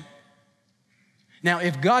draws him. Now,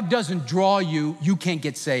 if God doesn't draw you, you can't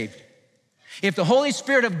get saved. If the Holy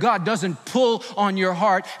Spirit of God doesn't pull on your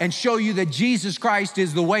heart and show you that Jesus Christ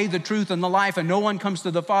is the way, the truth, and the life, and no one comes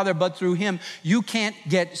to the Father but through him, you can't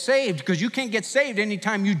get saved, because you can't get saved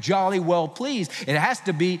anytime you jolly well please. It has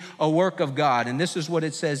to be a work of God. And this is what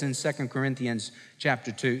it says in 2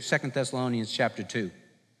 Thessalonians chapter 2.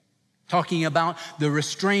 Talking about the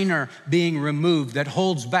restrainer being removed that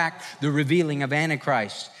holds back the revealing of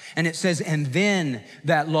Antichrist. And it says, and then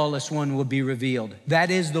that lawless one will be revealed.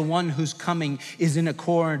 That is the one whose coming is in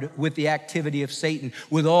accord with the activity of Satan,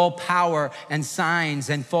 with all power and signs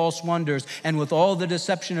and false wonders, and with all the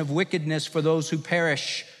deception of wickedness for those who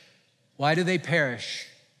perish. Why do they perish?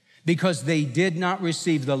 Because they did not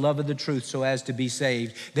receive the love of the truth so as to be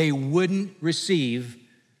saved. They wouldn't receive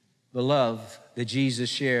the love that Jesus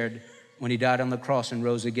shared when he died on the cross and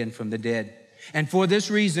rose again from the dead. And for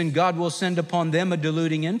this reason, God will send upon them a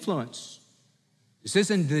deluding influence. This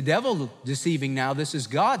isn't the devil deceiving now. This is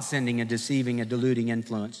God sending a deluding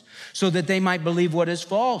influence, so that they might believe what is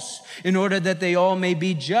false, in order that they all may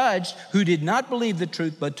be judged who did not believe the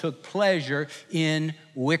truth, but took pleasure in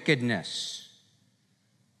wickedness.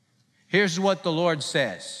 Here's what the Lord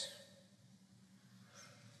says.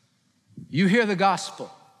 You hear the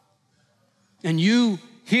gospel, and you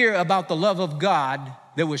hear about the love of God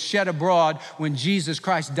that was shed abroad when Jesus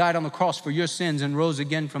Christ died on the cross for your sins and rose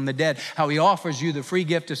again from the dead, how he offers you the free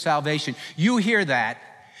gift of salvation. You hear that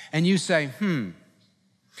and you say,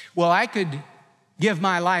 well, I could give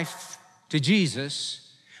my life to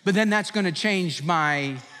Jesus, but then that's going to change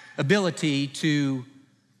my ability to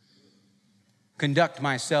conduct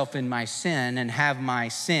myself in my sin and have my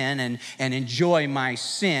sin and enjoy my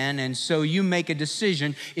sin. And so you make a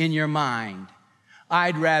decision in your mind.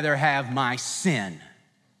 I'd rather have my sin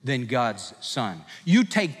than God's Son. You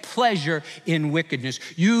take pleasure in wickedness.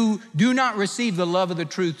 You do not receive the love of the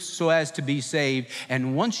truth so as to be saved.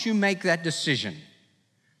 And once you make that decision,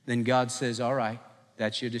 then God says, all right,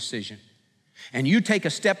 that's your decision. And you take a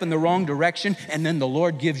step in the wrong direction, and then the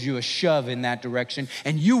Lord gives you a shove in that direction,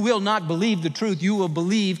 and you will not believe the truth. You will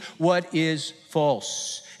believe what is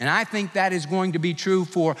false. And I think that is going to be true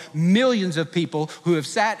for millions of people who have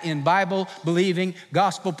sat in Bible-believing,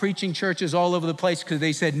 gospel-preaching churches all over the place because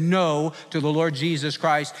they said no to the Lord Jesus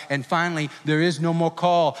Christ. And finally, there is no more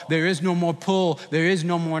call. There is no more pull. There is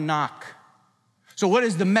no more knock. So what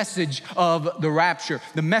is the message of the rapture?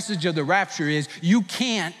 The message of the rapture is you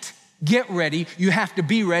can't get ready. You have to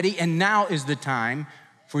be ready. And now is the time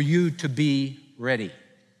for you to be ready.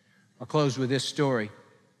 I'll close with this story.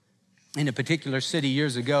 In a particular city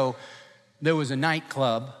years ago, there was a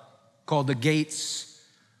nightclub called the Gates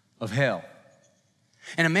of Hell.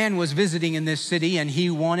 And a man was visiting in this city, and he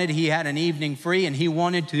had an evening free, and he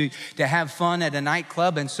wanted to have fun at a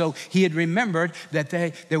nightclub. And so he had remembered that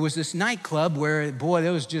there was this nightclub where, boy,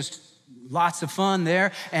 there was just lots of fun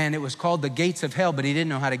there, and it was called the Gates of Hell, but he didn't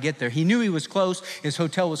know how to get there. He knew he was close. His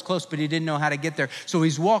hotel was close, but he didn't know how to get there. So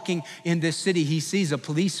he's walking in this city. He sees a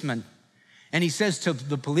policeman. And he says to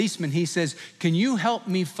the policeman, he says, can you help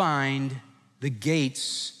me find the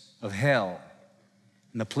gates of hell?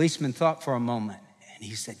 And the policeman thought for a moment, and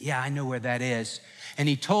he said, yeah, I know where that is. And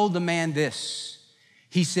he told the man this.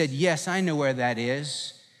 He said, yes, I know where that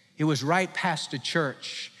is. It was right past a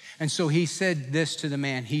church. And so he said this to the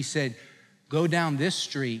man. He said, go down this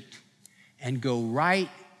street and go right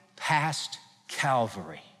past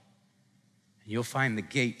Calvary, and you'll find the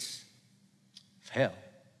gates of hell.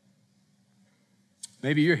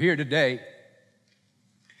 Maybe you're here today,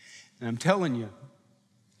 and I'm telling you,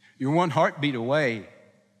 you're one heartbeat away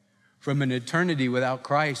from an eternity without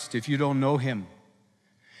Christ if you don't know him.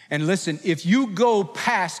 And listen, if you go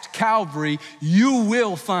past Calvary, you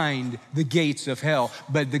will find the gates of hell.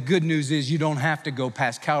 But the good news is you don't have to go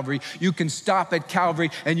past Calvary. You can stop at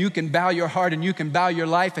Calvary and you can bow your heart and you can bow your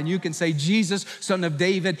life and you can say, Jesus, Son of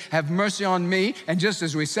David, have mercy on me. And just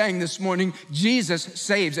as we sang this morning, Jesus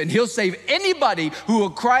saves, and he'll save anybody who will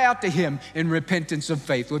cry out to him in repentance of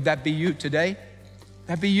faith. Would that be you today?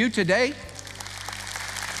 That be you today?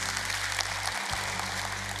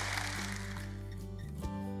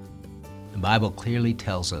 The Bible clearly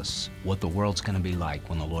tells us what the world's going to be like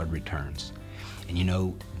when the Lord returns. And you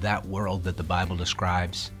know, that world that the Bible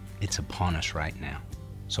describes, it's upon us right now.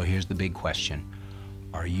 So here's the big question.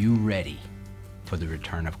 Are you ready for the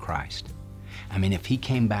return of Christ? I mean, if he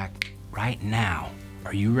came back right now,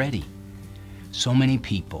 are you ready? So many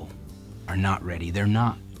people are not ready. They're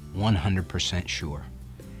not 100% sure.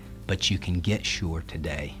 But you can get sure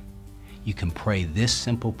today. You can pray this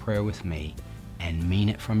simple prayer with me and mean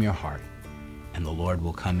it from your heart, and the Lord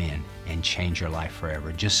will come in and change your life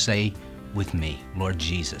forever. Just say with me, Lord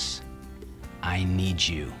Jesus, I need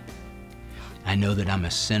you. I know that I'm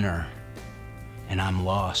a sinner and I'm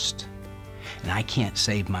lost and I can't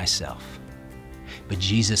save myself. But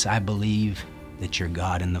Jesus, I believe that you're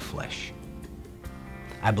God in the flesh.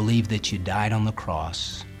 I believe that you died on the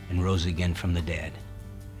cross and rose again from the dead.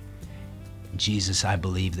 Jesus, I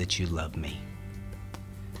believe that you love me.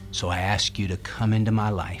 So I ask you to come into my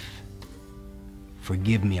life.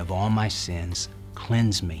 Forgive me of all my sins.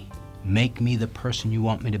 Cleanse me. Make me the person you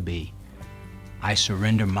want me to be. I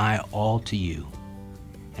surrender my all to you,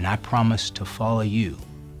 and I promise to follow you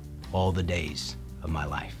all the days of my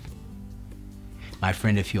life. My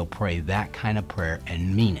friend, if you'll pray that kind of prayer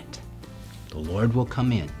and mean it, the Lord will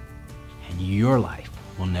come in, and your life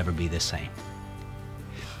will never be the same.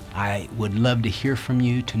 I would love to hear from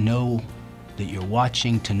you, to know that you're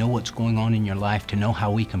watching, to know what's going on in your life, to know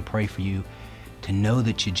how we can pray for you, to know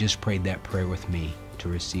that you just prayed that prayer with me to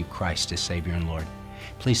receive Christ as Savior and Lord.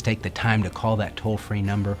 Please take the time to call that toll-free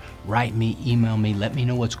number, write me, email me, let me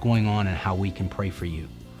know what's going on and how we can pray for you.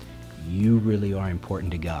 You really are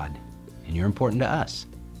important to God, and you're important to us,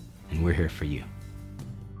 and we're here for you.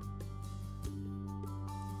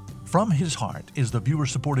 From His Heart is the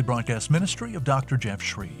viewer-supported broadcast ministry of Dr. Jeff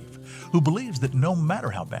Schreve, who believes that no matter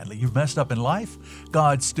how badly you've messed up in life,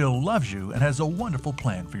 God still loves you and has a wonderful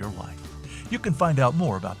plan for your life. You can find out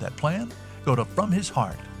more about that plan. Go to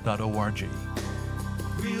FromHisHeart.org.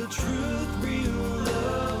 Real true.